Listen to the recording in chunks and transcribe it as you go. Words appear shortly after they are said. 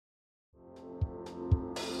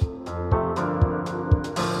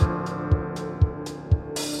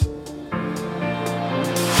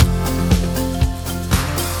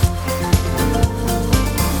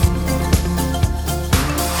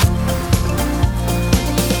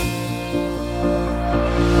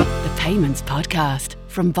Payments Podcast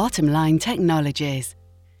from Bottomline Technologies.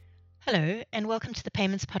 Hello, and welcome to the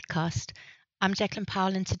Payments Podcast. I'm Jacqueline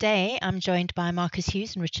Powell, and today I'm joined by Marcus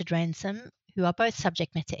Hughes and Richard Ransom, who are both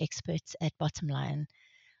subject matter experts at Bottomline.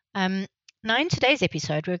 Now, in today's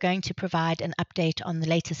episode, we're going to provide an update on the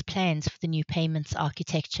latest plans for the new payments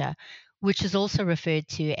architecture, which is also referred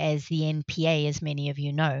to as the NPA, as many of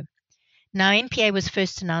you know. Now, NPA was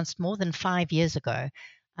first announced more than 5 years ago,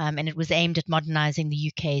 and it was aimed at modernizing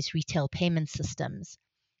the UK's retail payment systems.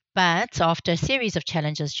 But after a series of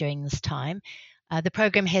challenges during this time, the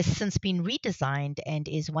program has since been redesigned and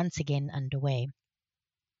is once again underway.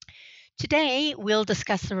 Today, we'll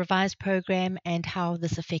discuss the revised program and how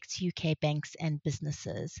this affects UK banks and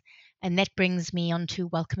businesses. And that brings me on to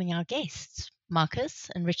welcoming our guests. Marcus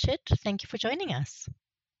and Richard, thank you for joining us.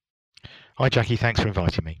 Hi, Jackie. Thanks for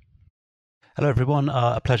inviting me. Hello, everyone.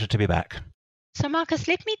 A pleasure to be back. So, Marcus,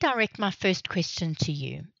 let me direct my first question to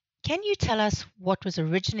you. Can you tell us what was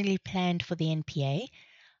originally planned for the NPA?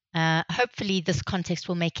 Hopefully, this context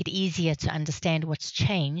will make it easier to understand what's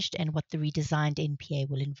changed and what the redesigned NPA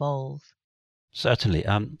will involve. Certainly.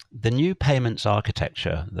 The new payments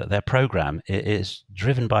architecture, their program, is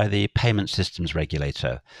driven by the Payment Systems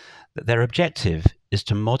Regulator. Their objective is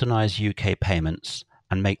to modernize UK payments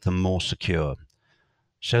and make them more secure.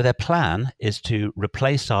 So their plan is to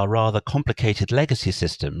replace our rather complicated legacy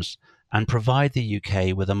systems and provide the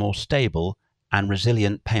UK with a more stable and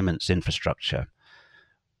resilient payments infrastructure.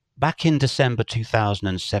 Back in December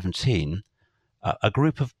 2017, a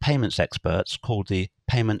group of payments experts called the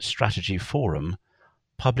Payment Strategy Forum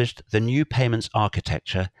published the new payments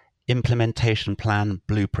architecture implementation plan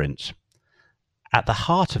blueprint. At the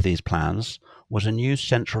heart of these plans was a new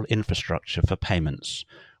central infrastructure for payments,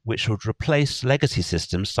 which would replace legacy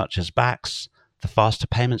systems such as BACS, the Faster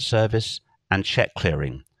Payment Service, and check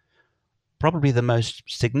clearing. Probably the most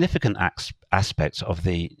significant aspect of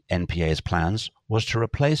the NPA's plans was to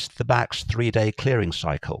replace the BACS 3-day clearing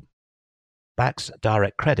cycle. BACS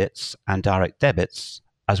direct credits and direct debits,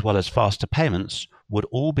 as well as faster payments, would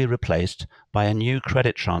all be replaced by a new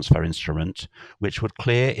credit transfer instrument which would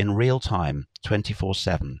clear in real time,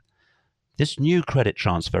 24/7. This new credit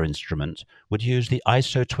transfer instrument would use the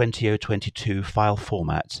ISO 20022 file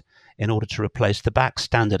format in order to replace the BACS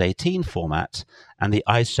Standard 18 format and the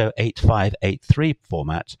ISO 8583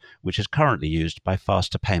 format, which is currently used by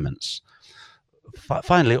faster payments.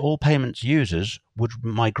 Finally, all payments users would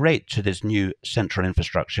migrate to this new central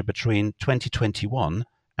infrastructure between 2021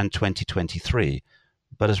 and 2023.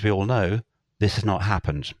 But as we all know, this has not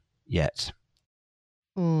happened yet.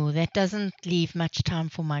 Oh, that doesn't leave much time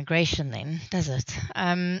for migration then, does it?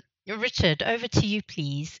 Richard, over to you,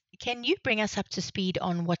 please. Can you bring us up to speed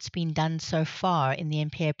on what's been done so far in the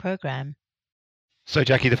NPA program? So,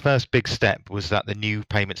 Jackie, the first big step was that the new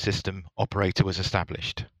payment system operator was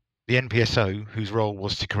established. The NPSO, whose role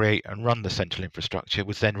was to create and run the central infrastructure,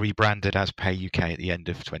 was then rebranded as Pay UK at the end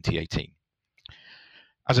of 2018.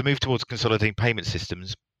 As a move towards consolidating payment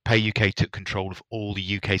systems, Pay UK took control of all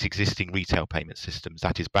the UK's existing retail payment systems,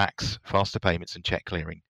 that is BACS, faster payments and check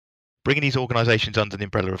clearing. Bringing these organisations under the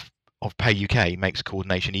umbrella of Pay UK makes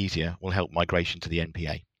coordination easier, will help migration to the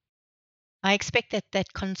NPA. I expect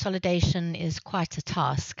that consolidation is quite a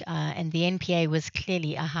task, and the NPA was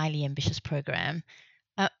clearly a highly ambitious program.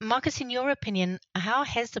 Marcus, in your opinion, how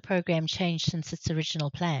has the program changed since its original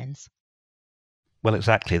plans? Well,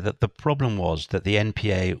 exactly. The problem was that the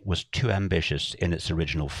NPA was too ambitious in its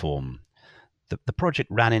original form. The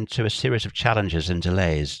project ran into a series of challenges and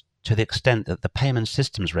delays to the extent that the Payment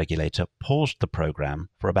Systems Regulator paused the program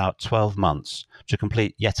for about 12 months to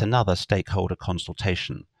complete yet another stakeholder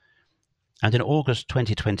consultation. And in August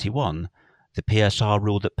 2021, the PSR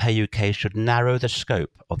ruled that Pay UK should narrow the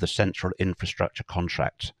scope of the central infrastructure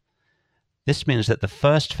contract. This means that the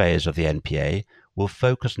first phase of the NPA will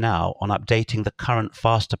focus now on updating the current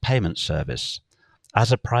faster payment service.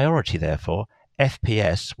 As a priority, therefore,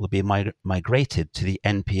 FPS will be migrated to the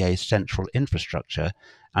NPA central infrastructure,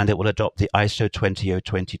 and it will adopt the ISO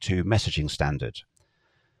 20022 messaging standard.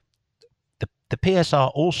 The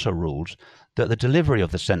PSR also ruled that the delivery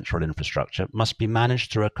of the central infrastructure must be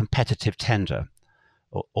managed through a competitive tender.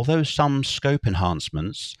 Although some scope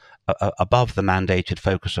enhancements above the mandated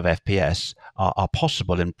focus of FPS are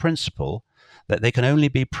possible in principle, that they can only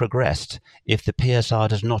be progressed if the PSR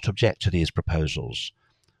does not object to these proposals.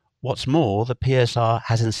 What's more, the PSR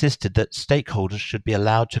has insisted that stakeholders should be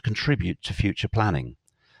allowed to contribute to future planning.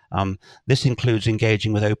 This includes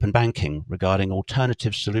engaging with open banking regarding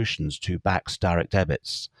alternative solutions to BACS direct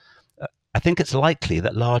debits. I think it's likely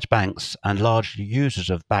that large banks and large users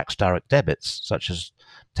of BACS direct debits, such as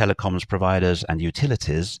telecoms providers and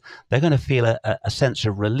utilities, they're going to feel a sense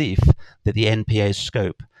of relief that the NPA's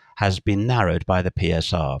scope has been narrowed by the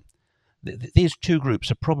PSR. These two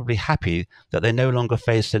groups are probably happy that they no longer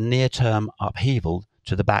face a near-term upheaval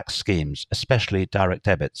to the BACS schemes, especially direct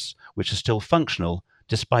debits, which are still functional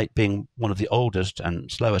despite being one of the oldest and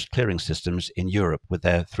slowest clearing systems in Europe with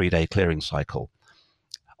their 3-day clearing cycle.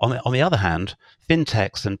 On the other hand,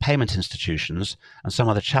 fintechs and payment institutions and some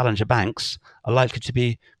of the challenger banks are likely to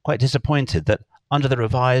be quite disappointed that under the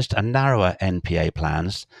revised and narrower NPA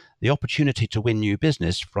plans, the opportunity to win new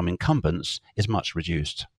business from incumbents is much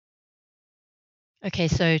reduced. Okay,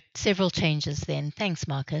 so several changes then. Thanks,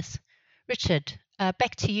 Marcus. Richard,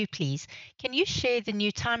 back to you, please. Can you share the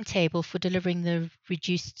new timetable for delivering the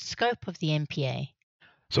reduced scope of the NPA?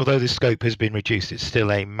 So although the scope has been reduced, it's still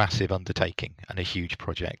a massive undertaking and a huge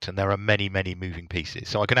project, and there are many, many moving pieces.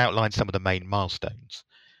 So I can outline some of the main milestones.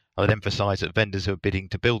 I would emphasise that vendors who are bidding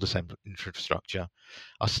to build the same infrastructure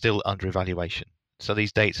are still under evaluation. So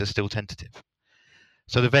these dates are still tentative.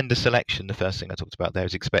 So the vendor selection, the first thing I talked about there,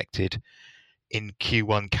 is expected in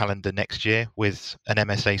Q1 calendar next year with an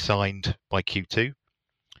MSA signed by Q2.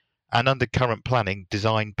 And under current planning,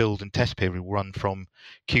 design, build and test period will run from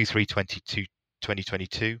Q3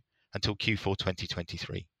 2022 until Q4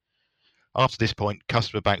 2023. After this point,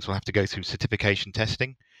 customer banks will have to go through certification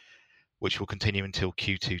testing, which will continue until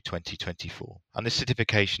Q2 2024. And this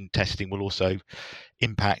certification testing will also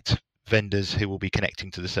impact vendors who will be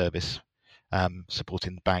connecting to the service,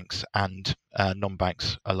 supporting banks and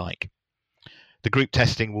non-banks alike. The group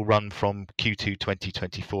testing will run from Q2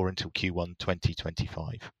 2024 until Q1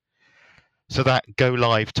 2025. So that go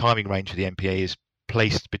live timing range for the NPA is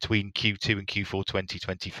placed between Q2 and Q4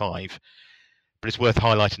 2025, but it's worth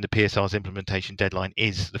highlighting the PSR's implementation deadline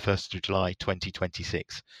is the 1st of July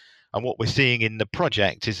 2026. And what we're seeing in the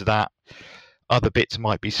project is that other bits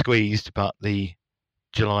might be squeezed, but the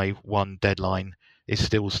July 1 deadline is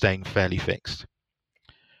still staying fairly fixed.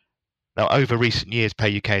 Now, over recent years,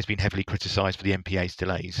 Pay UK has been heavily criticised for the NPA's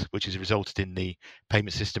delays, which has resulted in the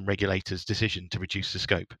payment system regulator's decision to reduce the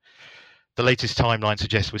scope. The latest timeline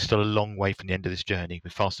suggests we're still a long way from the end of this journey,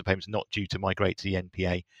 with faster payments not due to migrate to the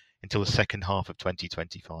NPA until the second half of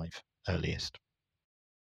 2025 earliest.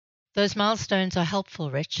 Those milestones are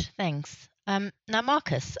helpful, Rich. Thanks. Now,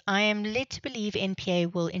 Marcus, I am led to believe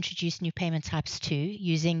NPA will introduce new payment types too,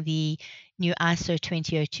 using the new ISO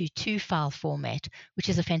 20022 file format, which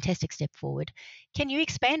is a fantastic step forward. Can you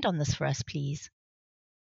expand on this for us, please?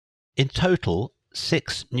 In total,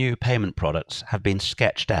 6 new payment products have been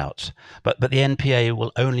sketched out, but the NPA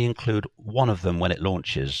will only include one of them when it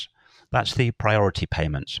launches. That's the priority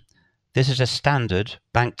payment. This is a standard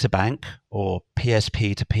bank-to-bank or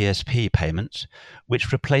PSP to PSP payment,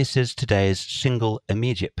 which replaces today's single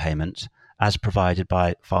immediate payment as provided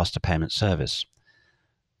by Faster Payment Service.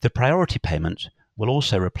 The priority payment will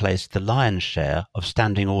also replace the lion's share of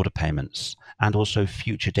standing order payments and also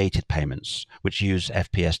future dated payments, which use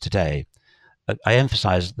FPS today. I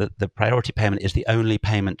emphasize that the priority payment is the only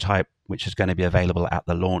payment type which is going to be available at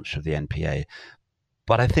the launch of the NPA.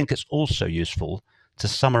 But I think it's also useful to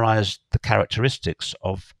summarize the characteristics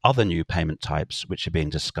of other new payment types which are being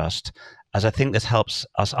discussed, as I think this helps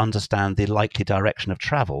us understand the likely direction of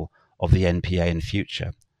travel of the NPA in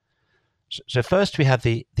future. So first we have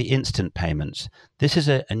the instant payments. This is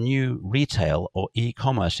a new retail or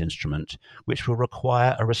e-commerce instrument which will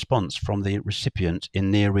require a response from the recipient in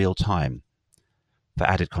near real time for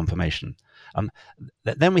added confirmation.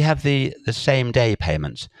 Then we have the same day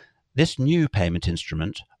payments. This new payment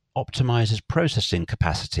instrument optimizes processing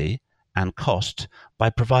capacity and cost by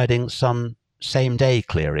providing some same-day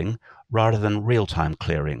clearing rather than real-time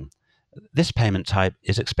clearing. This payment type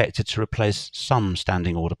is expected to replace some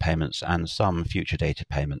standing order payments and some future dated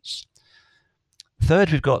payments.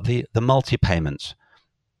 Third, we've got the multi-payment.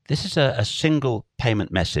 This is a single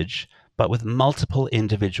payment message, but with multiple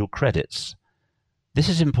individual credits. This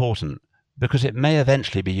is important because it may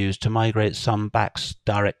eventually be used to migrate some BACS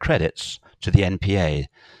direct credits to the NPA,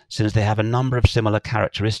 since they have a number of similar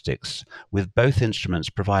characteristics, with both instruments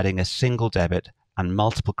providing a single debit and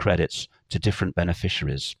multiple credits to different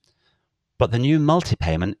beneficiaries. But the new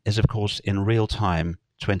multi-payment is, of course, in real time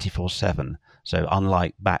 24/7, so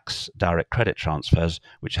unlike BACS direct credit transfers,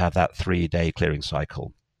 which have that 3-day clearing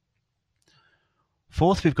cycle.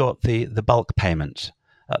 Fourth, we've got the bulk payment.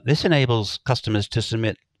 This enables customers to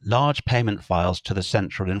submit large payment files to the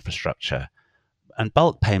central infrastructure, and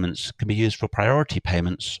bulk payments can be used for priority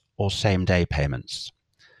payments or same-day payments.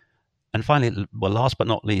 And finally, well, last but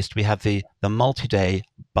not least, we have the multi-day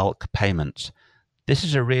bulk payment. This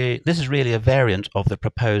is really a variant of the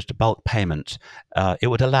proposed bulk payment. It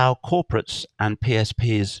would allow corporates and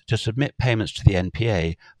PSPs to submit payments to the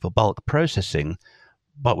NPA for bulk processing,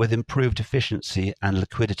 but with improved efficiency and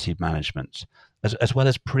liquidity management, as well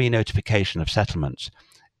as pre-notification of settlements.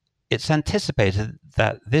 It's anticipated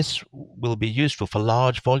that this will be useful for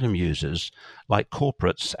large volume users like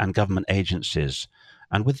corporates and government agencies.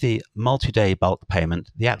 And with the multi-day bulk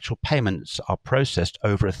payment, the actual payments are processed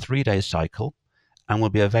over a 3-day cycle and will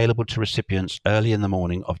be available to recipients early in the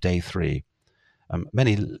morning of day 3.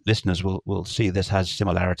 Many listeners will see this has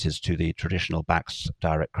similarities to the traditional BACS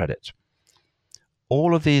direct credit.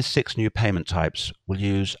 All of these 6 new payment types will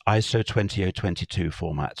use ISO 20022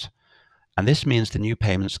 format. And this means the new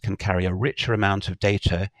payments can carry a richer amount of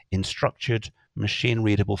data in structured,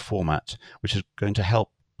 machine-readable format, which is going to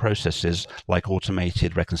help processes like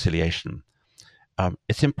automated reconciliation.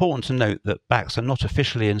 It's important to note that BACS are not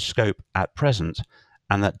officially in scope at present,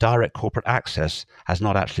 and that direct corporate access has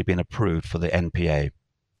not actually been approved for the NPA.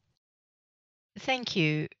 Thank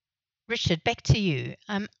you. Richard, back to you.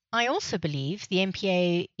 I also believe the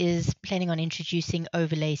NPA is planning on introducing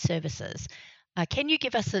overlay services. Can you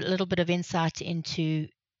give us a little bit of insight into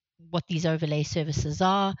what these overlay services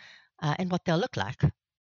are and what they'll look like?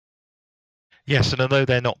 Yes, and although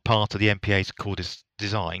they're not part of the NPA's core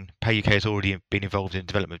design, PayUK has already been involved in the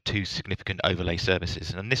development of 2 significant overlay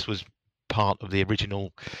services, and this was part of the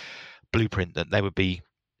original blueprint that there would be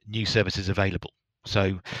new services available.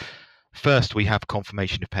 So first, we have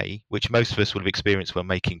confirmation of pay, which most of us will have experienced when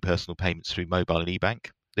making personal payments through mobile and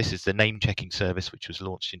eBank. This is the name-checking service which was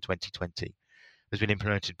launched in 2020. Has been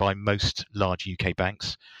implemented by most large UK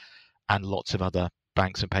banks and lots of other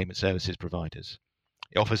banks and payment services providers.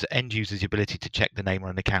 It offers end users the ability to check the name on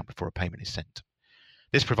an account before a payment is sent.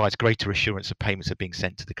 This provides greater assurance that payments are being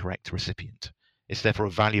sent to the correct recipient. It's therefore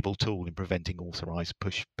a valuable tool in preventing authorised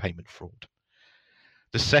push payment fraud.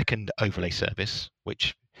 The second overlay service,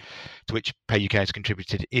 to which PayUK has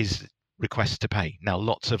contributed, is request to pay. Now,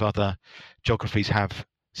 lots of other geographies have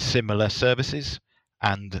similar services,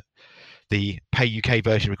 and the PayUK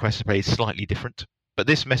version of request to pay is slightly different. But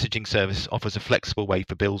this messaging service offers a flexible way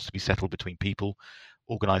for bills to be settled between people,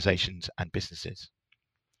 organisations and businesses.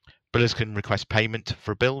 Billers can request payment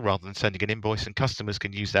for a bill rather than sending an invoice, and customers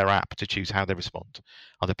can use their app to choose how they respond,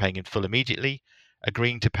 either paying in full immediately,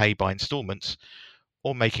 agreeing to pay by instalments,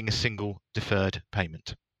 or making a single deferred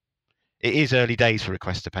payment. It is early days for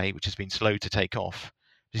request to pay, which has been slow to take off.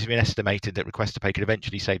 It has been estimated that request to pay could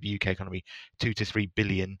eventually save the UK economy £2 to £3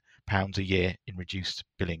 billion a year in reduced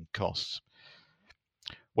billing costs.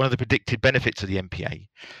 One of the predicted benefits of the NPA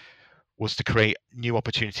was to create new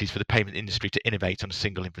opportunities for the payment industry to innovate on a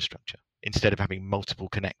single infrastructure, instead of having multiple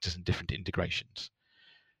connectors and different integrations.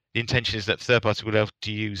 The intention is that third parties will be able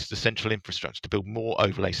to use the central infrastructure to build more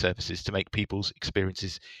overlay services to make people's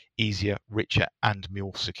experiences easier, richer, and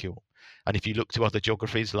more secure. And if you look to other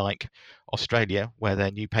geographies like Australia, where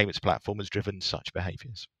their new payments platform has driven such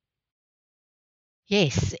behaviours.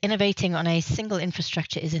 Yes, innovating on a single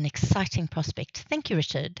infrastructure is an exciting prospect. Thank you,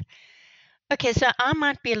 Richard. Okay, so I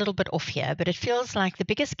might be a little bit off here, but it feels like the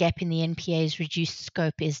biggest gap in the NPA's reduced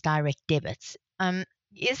scope is direct debits.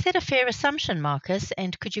 Is that a fair assumption, Marcus?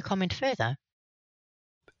 And could you comment further?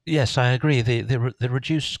 Yes, I agree. The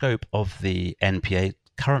reduced scope of the NPA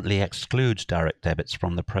currently excludes direct debits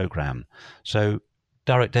from the programme. So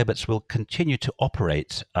direct debits will continue to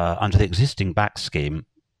operate under the existing BACS scheme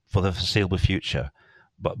for the foreseeable future.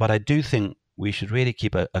 But I do think we should really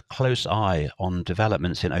keep a close eye on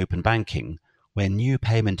developments in open banking where new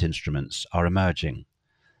payment instruments are emerging.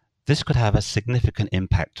 This could have a significant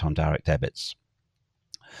impact on direct debits.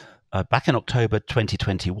 Back in October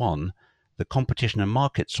 2021, the Competition and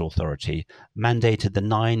Markets Authority mandated the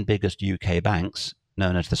 9 biggest UK banks,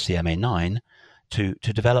 known as the CMA9, to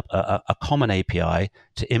develop a common API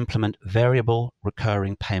to implement variable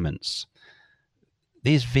recurring payments.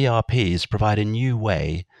 These VRPs provide a new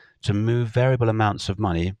way to move variable amounts of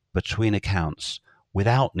money between accounts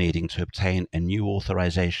without needing to obtain a new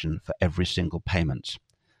authorization for every single payment.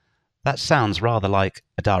 That sounds rather like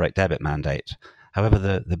a direct debit mandate. However,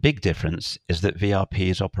 the big difference is that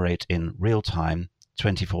VRPs operate in real time,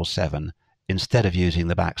 24/7, instead of using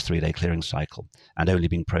the BACS 3-day clearing cycle and only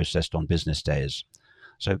being processed on business days.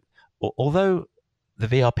 So, although the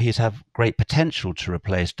VRPs have great potential to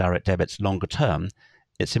replace direct debits longer term,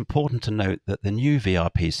 it's important to note that the new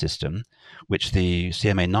VRP system, which the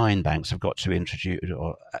CMA9 banks have got to introduce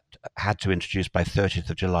or had to introduce by 30th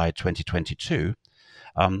of July 2022,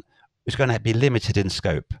 is going to be limited in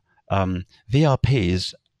scope.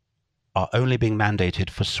 VRPs are only being mandated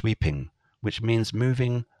for sweeping, which means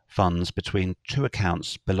moving funds between two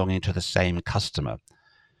accounts belonging to the same customer.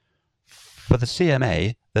 For the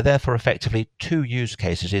CMA, there are therefore effectively two use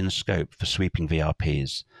cases in scope for sweeping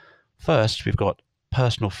VRPs. First, we've got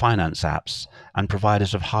personal finance apps and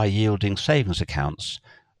providers of high-yielding savings accounts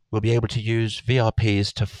will be able to use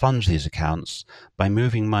VRPs to fund these accounts by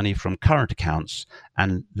moving money from current accounts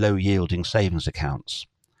and low-yielding savings accounts.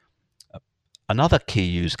 Another key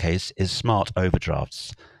use case is smart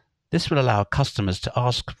overdrafts. This will allow customers to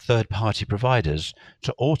ask third-party providers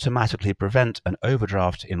to automatically prevent an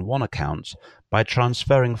overdraft in one account by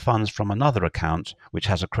transferring funds from another account which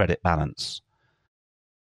has a credit balance.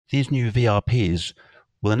 These new VRPs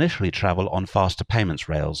will initially travel on faster payments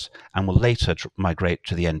rails and will later migrate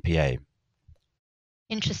to the NPA.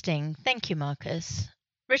 Interesting. Thank you, Marcus.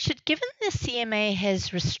 Richard, given the CMA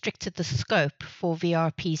has restricted the scope for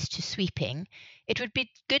VRPs to sweeping, it would be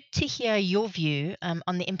good to hear your view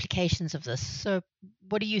on the implications of this. So,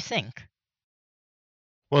 what do you think?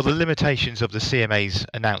 Well, the limitations of the CMA's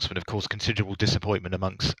announcement have caused considerable disappointment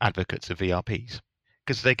amongst advocates of VRPs,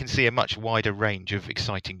 because they can see a much wider range of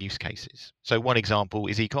exciting use cases. So one example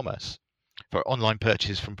is e-commerce, for online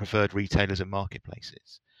purchases from preferred retailers and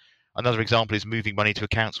marketplaces. Another example is moving money to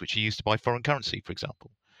accounts which are used to buy foreign currency, for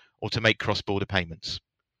example, or to make cross-border payments.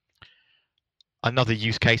 Another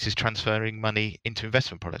use case is transferring money into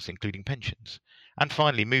investment products, including pensions. And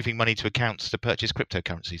finally, moving money to accounts to purchase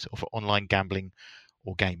cryptocurrencies or for online gambling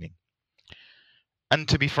or gaming. And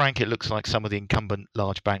to be frank, it looks like some of the incumbent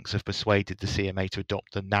large banks have persuaded the CMA to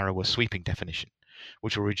adopt the narrower sweeping definition,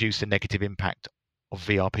 which will reduce the negative impact of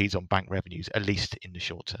VRPs on bank revenues, at least in the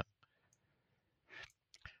short term.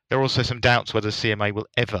 There are also some doubts whether the CMA will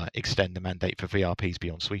ever extend the mandate for VRPs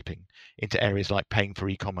beyond sweeping into areas like paying for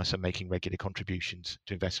e-commerce and making regular contributions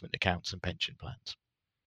to investment accounts and pension plans.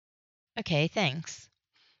 Okay, thanks.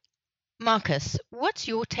 Marcus, what's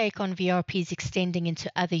your take on VRPs extending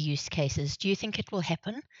into other use cases? Do you think it will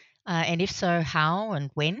happen? And if so, how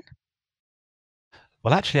and when?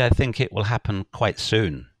 Well, actually, I think it will happen quite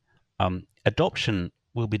soon. Adoption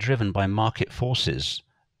will be driven by market forces,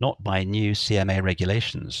 not by new CMA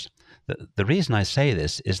regulations. The reason I say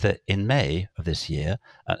this is that in May of this year,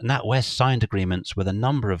 NatWest signed agreements with a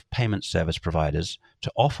number of payment service providers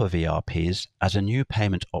to offer VRPs as a new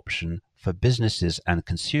payment option for businesses and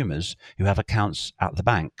consumers who have accounts at the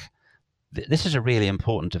bank. This is a really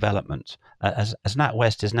important development, as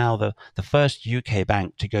NatWest is now the first UK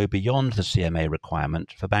bank to go beyond the CMA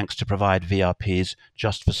requirement for banks to provide VRPs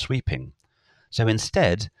just for sweeping. So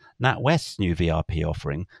instead, NatWest's new VRP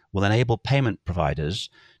offering will enable payment providers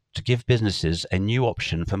to give businesses a new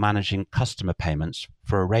option for managing customer payments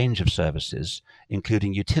for a range of services,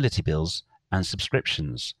 including utility bills and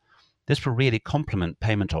subscriptions. This will really complement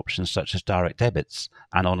payment options such as direct debits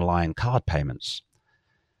and online card payments.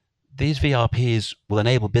 These VRPs will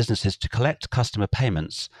enable businesses to collect customer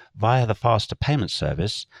payments via the faster payment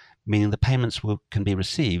service, meaning the payments can be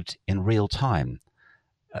received in real time.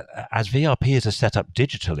 As VRPs are set up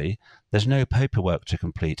digitally, there's no paperwork to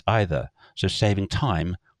complete either, so saving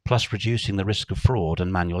time plus reducing the risk of fraud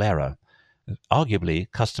and manual error. Arguably,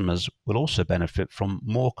 customers will also benefit from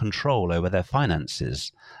more control over their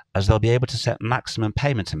finances, as they'll be able to set maximum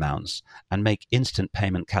payment amounts and make instant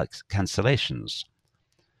payment cancellations.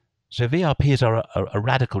 So VRPs are a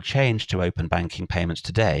radical change to open banking payments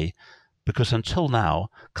today, because until now,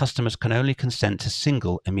 customers can only consent to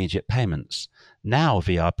single immediate payments. Now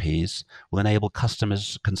VRPs will enable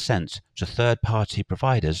customers' consent to third-party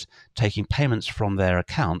providers taking payments from their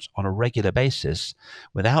account on a regular basis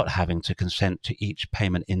without having to consent to each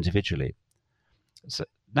payment individually. So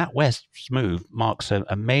NatWest's move marks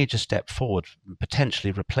a major step forward,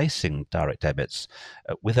 potentially replacing direct debits.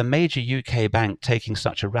 With a major UK bank taking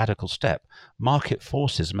such a radical step, market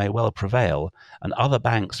forces may well prevail, and other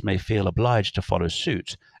banks may feel obliged to follow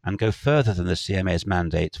suit and go further than the CMA's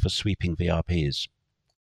mandate for sweeping VRPs.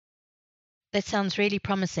 That sounds really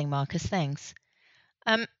promising, Marcus. Thanks.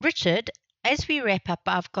 Richard, as we wrap up,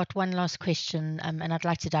 I've got one last question, and I'd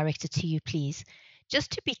like to direct it to you, please.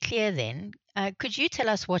 Just to be clear then, could you tell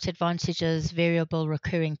us what advantages variable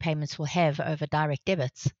recurring payments will have over direct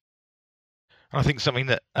debits? I think something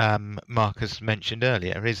that Marcus mentioned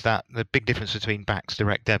earlier is that the big difference between BACS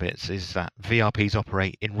direct debits is that VRPs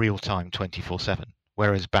operate in real time 24/7,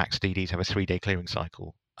 whereas BACS DDs have a 3-day clearing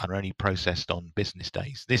cycle and are only processed on business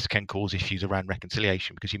days. This can cause issues around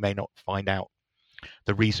reconciliation because you may not find out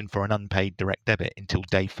the reason for an unpaid direct debit until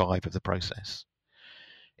day 5 of the process.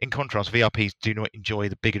 In contrast, VRPs do not enjoy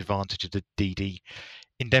the big advantage of the DD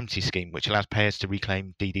indemnity scheme, which allows payers to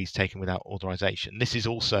reclaim DDs taken without authorization. This is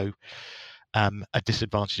also a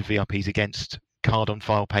disadvantage of VRPs against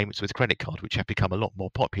card-on-file payments with credit card, which have become a lot more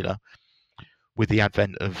popular with the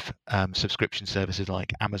advent of subscription services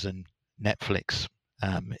like Amazon, Netflix,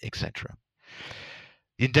 etc.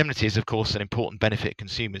 The indemnity is, of course, an important benefit to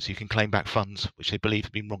consumers who can claim back funds which they believe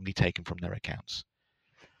have been wrongly taken from their accounts.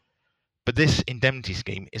 But this indemnity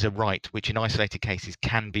scheme is a right which in isolated cases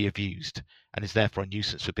can be abused and is therefore a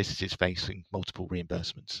nuisance for businesses facing multiple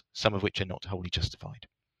reimbursements, some of which are not wholly justified.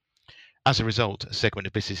 As a result, a segment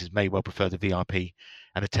of businesses may well prefer the VRP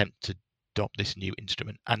and attempt to adopt this new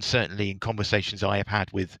instrument. And certainly in conversations I have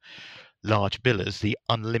had with large billers, the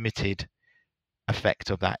unlimited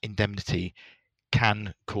effect of that indemnity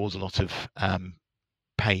can cause a lot of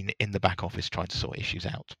pain in the back office trying to sort issues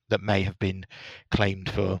out that may have been claimed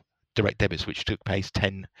for direct debits which took place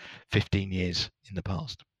 10, 15 years in the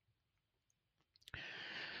past.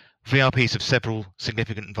 VRPs have several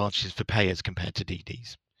significant advantages for payers compared to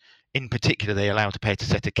DDs. In particular, they allow the payer to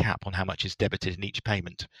set a cap on how much is debited in each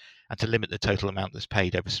payment and to limit the total amount that's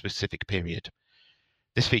paid over a specific period.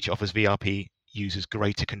 This feature offers VRP users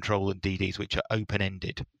greater control than DDs, which are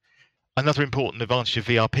open-ended. Another important advantage of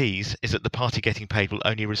VRPs is that the party getting paid will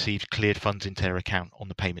only receive cleared funds into their account on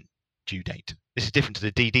the payment due date. This is different to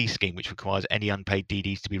the DD scheme, which requires any unpaid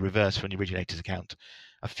DDs to be reversed from the originator's account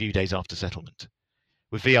a few days after settlement.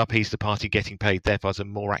 With VRPs, the party getting paid therefore has a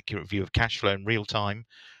more accurate view of cash flow in real time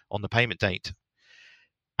on the payment date.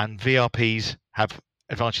 And VRPs have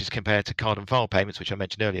advantages compared to card and file payments, which I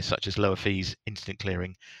mentioned earlier, such as lower fees, instant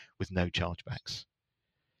clearing with no chargebacks.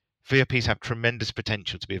 VRPs have tremendous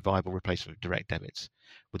potential to be a viable replacement of direct debits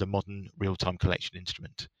with a modern real-time collection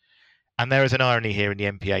instrument. And there is an irony here in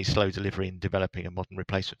the MPA's slow delivery in developing a modern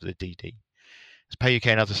replacement for the DD. As PayUK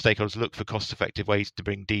and other stakeholders look for cost-effective ways to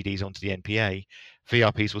bring DDs onto the NPA,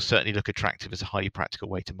 VRPs will certainly look attractive as a highly practical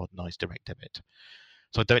way to modernise direct debit.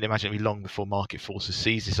 So I don't imagine it'll be long before market forces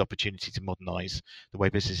seize this opportunity to modernise the way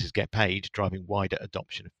businesses get paid, driving wider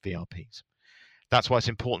adoption of VRPs. That's why it's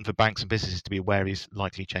important for banks and businesses to be aware of these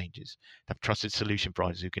likely changes, to have trusted solution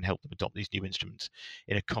providers who can help them adopt these new instruments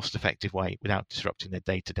in a cost-effective way without disrupting their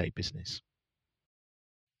day-to-day business.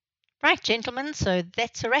 Right, gentlemen, so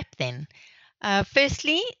that's a wrap then.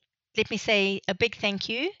 Firstly, let me say a big thank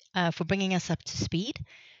you for bringing us up to speed.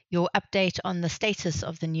 Your update on the status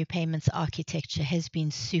of the new payments architecture has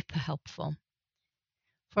been super helpful.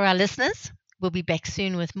 For our listeners, we'll be back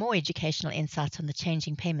soon with more educational insights on the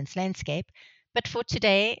changing payments landscape. But for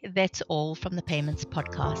today, that's all from the Payments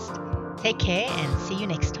Podcast. Take care and see you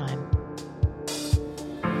next time.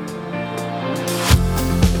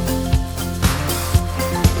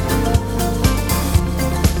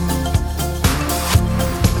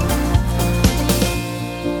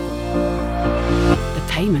 The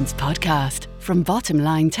Payments Podcast from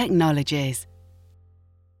Bottomline Technologies.